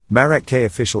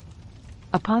Marek.K.Official.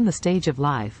 Upon the stage of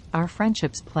life, our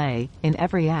friendships play, in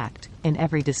every act, in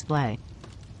every display.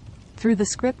 Through the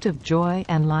script of joy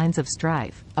and lines of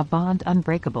strife, a bond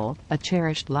unbreakable, a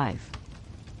cherished life.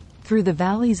 Through the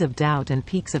valleys of doubt and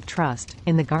peaks of trust,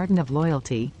 in the garden of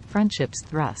loyalty, friendships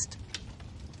thrust.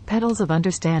 Petals of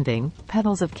understanding,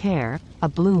 petals of care, a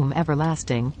bloom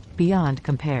everlasting, beyond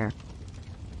compare.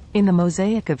 In the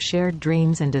mosaic of shared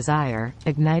dreams and desire,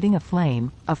 igniting a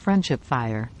flame, a friendship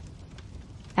fire.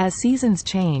 As seasons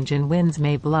change and winds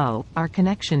may blow, our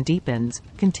connection deepens,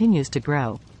 continues to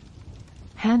grow.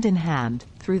 Hand in hand,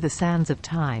 through the sands of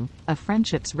time, a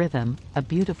friendship's rhythm, a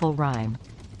beautiful rhyme.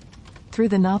 Through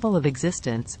the novel of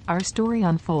existence, our story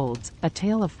unfolds, a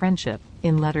tale of friendship,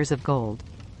 in letters of gold.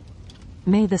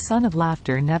 May the sun of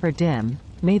laughter never dim,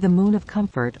 may the moon of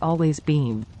comfort always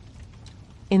beam.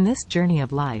 In this journey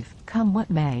of life, come what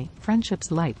may, friendship's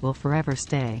light will forever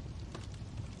stay.